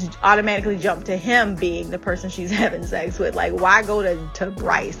you just automatically jump to him being the person she's having sex with? Like, why go to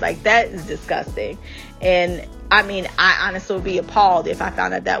Bryce? Like, that is disgusting. And I mean, I honestly would be appalled if I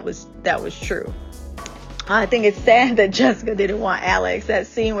found out that was true. I think it's sad that Jessica didn't want Alex. That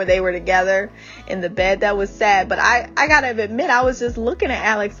scene where they were together in the bed, that was sad. But I gotta admit, I was just looking at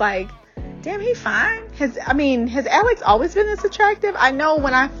Alex like, damn, he fine. Has Alex always been this attractive? I know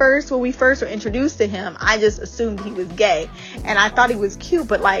when we first were introduced to him, I just assumed he was gay, and I thought he was cute,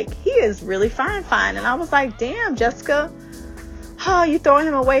 but like, he is really fine. And I was like, damn, Jessica, you throwing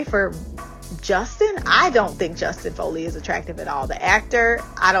him away for Justin? I don't think Justin Foley is attractive at all. The actor,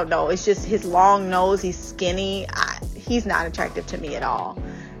 I don't know. It's just his long nose. He's skinny. He's not attractive to me at all.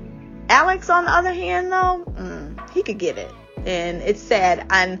 Alex, on the other hand, though, he could get it, and it's sad.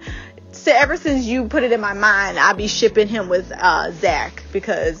 And so ever since you put it in my mind, I'll be shipping him with Zach,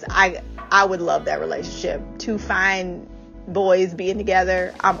 because I would love that relationship. 2 fine boys being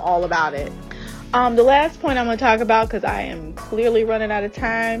together, I'm all about it. The last point I'm going to talk about, because I am clearly running out of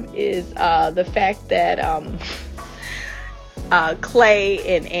time, is the fact that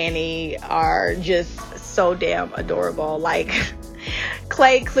Clay and Annie are just so damn adorable. Like,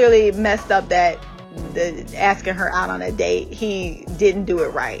 Clay clearly messed up asking her out on a date. He didn't do it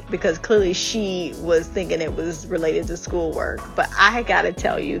right, because clearly she was thinking it was related to schoolwork. But I gotta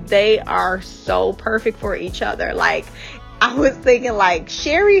tell you, they are so perfect for each other. Like, I was thinking, like,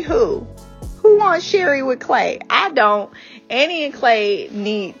 Sherry, who wants Sherry with Clay? I don't. Annie and Clay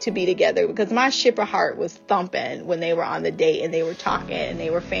need to be together, because my shipper heart was thumping when they were on the date and they were talking and they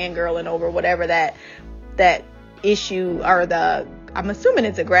were fangirling over whatever that issue, or I'm assuming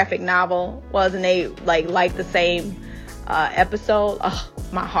it's a graphic novel, wasn't they like the same episode? Oh,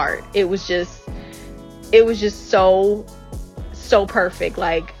 my heart. It was just so perfect.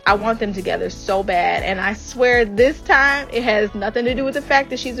 Like, I want them together so bad, and I swear this time it has nothing to do with the fact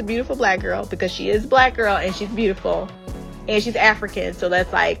that she's a beautiful black girl, because she is a black girl and she's beautiful and she's African, so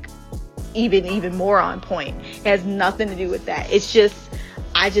that's like even more on point. It has nothing to do with that. It's just,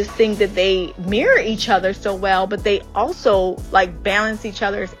 I just think that they mirror each other so well, but they also like balance each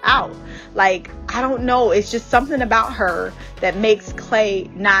other's out. Like, I don't know, it's just something about her that makes Clay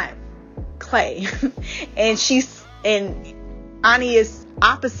not Clay. and Ani is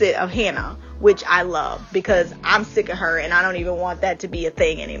opposite of Hannah, which I love, because I'm sick of her and I don't even want that to be a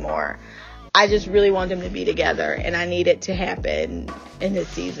thing anymore. I just really want them to be together, and I need it to happen in this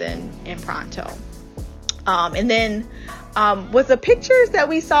season and pronto. And then was the pictures that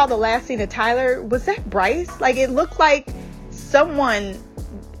we saw the last scene of Tyler, was that Bryce? Like, it looked like someone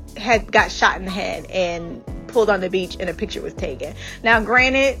had got shot in the head and pulled on the beach and a picture was taken. Now,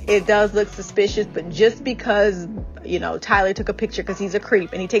 granted, it does look suspicious, but just because, you know, Tyler took a picture, because he's a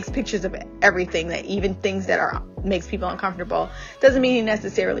creep and he takes pictures of everything, that even things that are makes people uncomfortable, doesn't mean he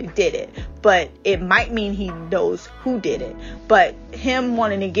necessarily did it, but it might mean he knows who did it. But him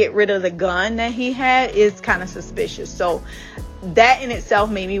wanting to get rid of the gun that he had is kind of suspicious. So that in itself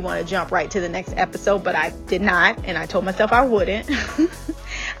made me want to jump right to the next episode, but I did not, and I told myself I wouldn't.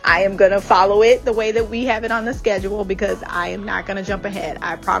 I am going to follow it the way that we have it on the schedule, because I am not going to jump ahead.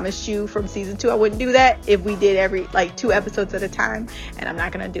 I promised you from season 2 I wouldn't do that if we did every 2 episodes at a time, and I'm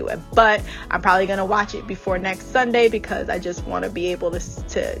not going to do it. But I'm probably going to watch it before next Sunday, because I just want to be able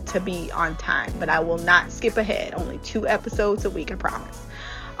to be on time. But I will not skip ahead. Only 2 episodes a week, I promise.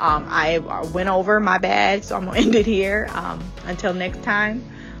 I went over, my bad, so I'm going to end it here. Until next time,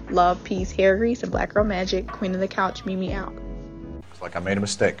 love, peace, hair grease, and Black Girl Magic. Queen of the Couch, Mimi out. Looks like I made a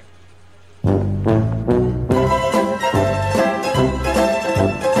mistake.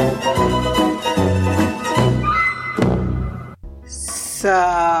 So,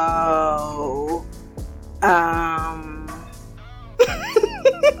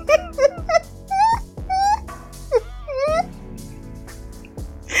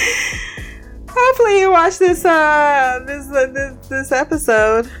 hopefully you watch this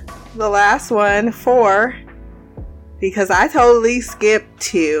episode, the last one, 4, because I totally skipped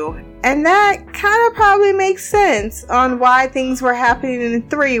 2, and that kind of probably makes sense on why things were happening in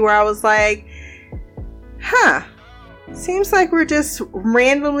 3, where I was like, seems like we're just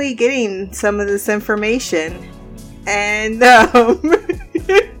randomly getting some of this information, and now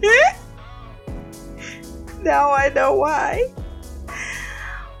I know why.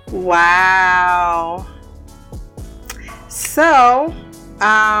 Wow. So,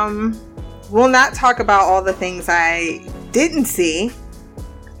 we'll not talk about all the things I didn't see,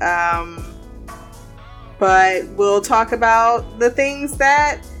 but we'll talk about the things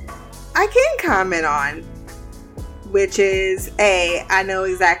that I can comment on, which is, I know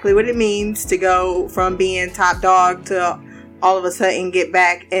exactly what it means to go from being top dog to all of a sudden get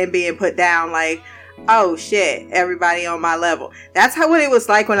back and being put down, like, oh shit, everybody on my level. That's what it was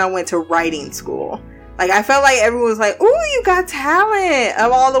like when I went to writing school. Like, I felt like everyone was like, ooh, you got talent.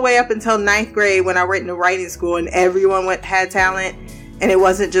 All the way up until 9th grade when I went into writing school, and everyone had talent. And it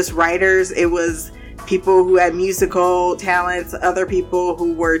wasn't just writers. It was people who had musical talents, other people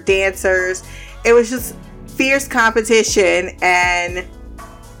who were dancers. It was just fierce competition. And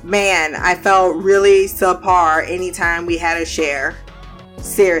man, I felt really subpar anytime we had a share.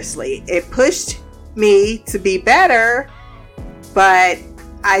 Seriously, it pushed me to be better, but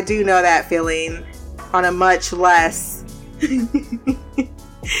I do know that feeling on a much less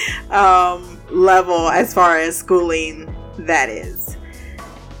level as far as schooling, that is.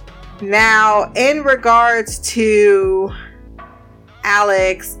 Now, in regards to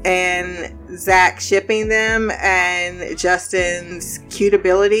Alex and Zach shipping them and Justin's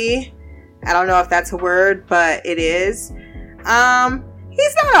cutability, I don't know if that's a word, but it is.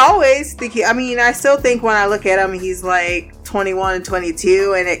 He's not always the cute. I mean, I still think when I look at him, he's like 21 and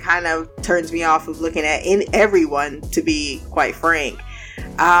 22, and it kind of turns me off of looking at everyone, to be quite frank.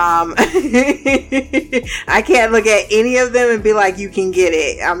 I can't look at any of them and be like, you can get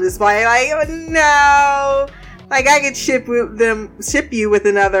it. I'm just like oh, no. Like, I could ship you with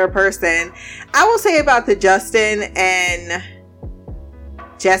another person. I will say about the Justin and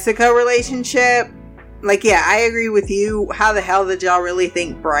Jessica relationship, like, yeah, I agree with you. How the hell did y'all really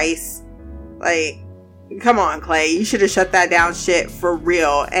think Bryce? Like, come on, Clay. You should have shut that down shit for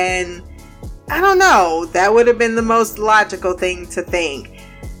real. And I don't know. That would have been the most logical thing to think.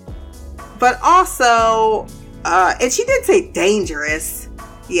 But also, and she did say dangerous.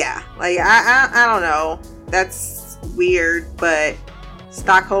 Yeah, like, I don't know. That's weird, but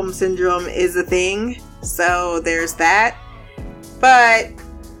Stockholm Syndrome is a thing. So there's that. But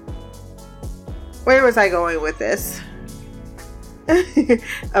where was I going with this?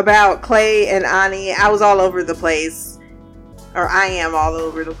 About Clay and Ani. I was all over the place. Or I am all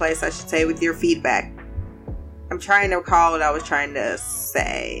over the place, I should say, with your feedback. I'm trying to recall what I was trying to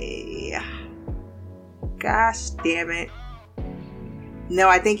say. Gosh damn it. No,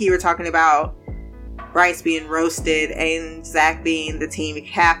 I think you were talking about Bryce being roasted and Zach being the team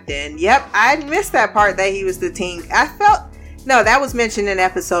captain. Yep, I missed that part that he was the team. No, that was mentioned in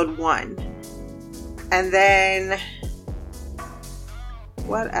episode 1. And then,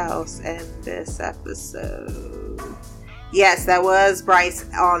 what else in this episode? Yes, that was Bryce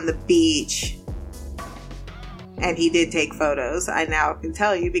on the beach. And he did take photos. I now can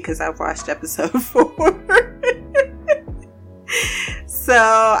tell you because I've watched episode 4. So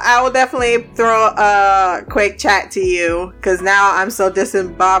I will definitely throw a quick chat to you because now I'm so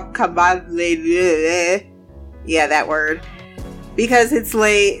discombobulated. Yeah, that word. Because it's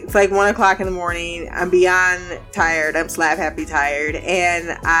late. It's like 1 o'clock in the morning. I'm beyond tired. I'm slap happy tired.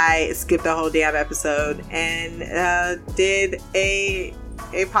 And I skipped a whole damn episode and did a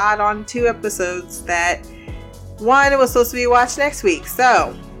pod on 2 episodes that one was supposed to be watched next week.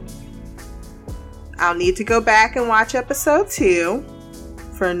 So I'll need to go back and watch episode 2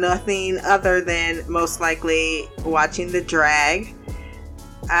 for nothing other than most likely watching the drag.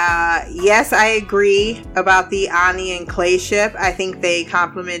 Yes, I agree about the Ani and Clay ship. I think they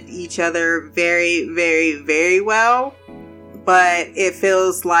complement each other very, very, very well. But it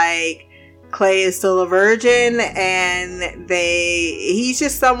feels like Clay is still a virgin and he's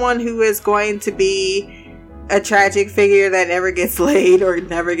just someone who is going to be a tragic figure that never gets laid or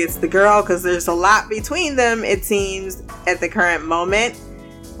never gets the girl, because there's a lot between them, it seems, at the current moment.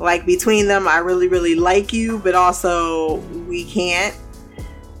 Like, between them, I really, really like you, but also we can't.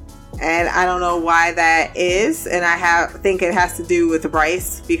 And I don't know why that is. And I think it has to do with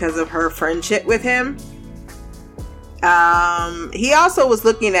Bryce because of her friendship with him. He also was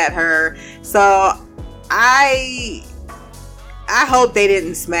looking at her. So I hope they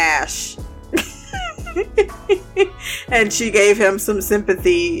didn't smash. And she gave him some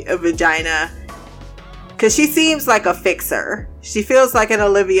sympathy, a vagina. Because she seems like a fixer. She feels like an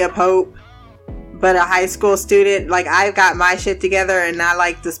Olivia Pope, but a high school student. Like, I've got my shit together and I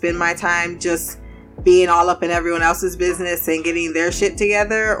like to spend my time just being all up in everyone else's business and getting their shit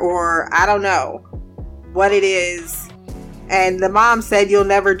together. Or I don't know what it is. And the mom said, you'll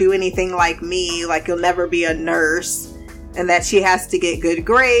never do anything like me. Like, you'll never be a nurse. And that she has to get good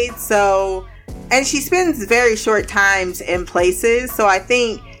grades. So, and she spends very short times in places. So I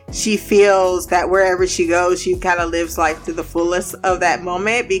think she feels that wherever she goes, she kind of lives life to the fullest of that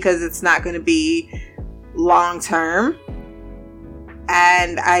moment, because it's not going to be long term.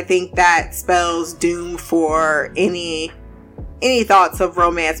 And I think that spells doom for any thoughts of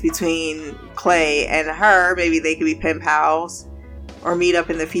romance between Clay and her. Maybe they could be pen pals or meet up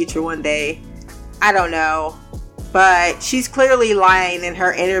in the future one day. I don't know. But she's clearly lying in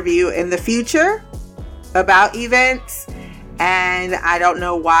her interview in the future about events. And I don't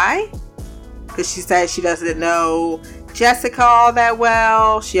know why. Because she said she doesn't know Jessica all that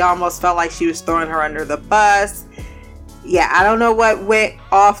well. She almost felt like she was throwing her under the bus. Yeah, I don't know what went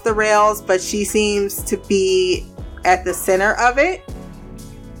off the rails, but she seems to be at the center of it.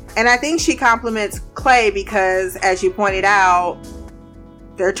 And I think she compliments Clay because, as you pointed out,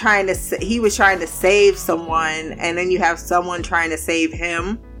 he was trying to save someone, and then you have someone trying to save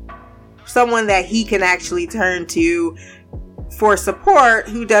him. Someone that he can actually turn to for support,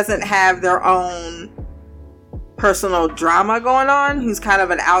 who doesn't have their own personal drama going on, who's kind of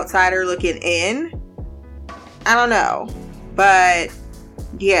an outsider looking in. I don't know. But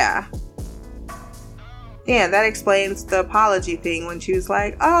yeah. Yeah, that explains the apology thing when she was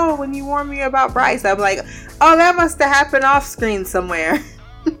like, oh, when you warned me about Bryce, I'm like, oh, that must have happened off screen somewhere.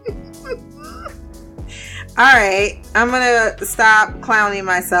 Alright, I'm gonna stop clowning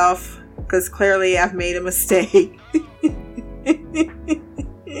myself because clearly I've made a mistake.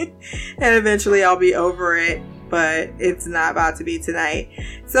 And eventually I'll be over it, but it's not about to be tonight.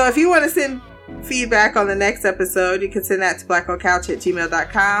 So if you want to send feedback on the next episode, you can send that to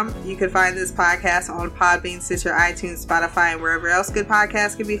blackhole@gmail.com. You can find this podcast on Podbean, Stitcher, iTunes, Spotify, and wherever else good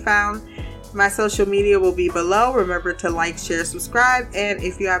podcasts can be found. My social media will be below. Remember to like, share, subscribe, and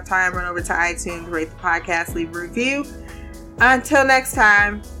if you have time, run over to iTunes, rate the podcast, leave a review. Until next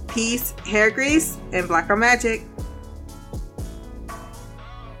time, peace, hair grease, and Black Girl Magic.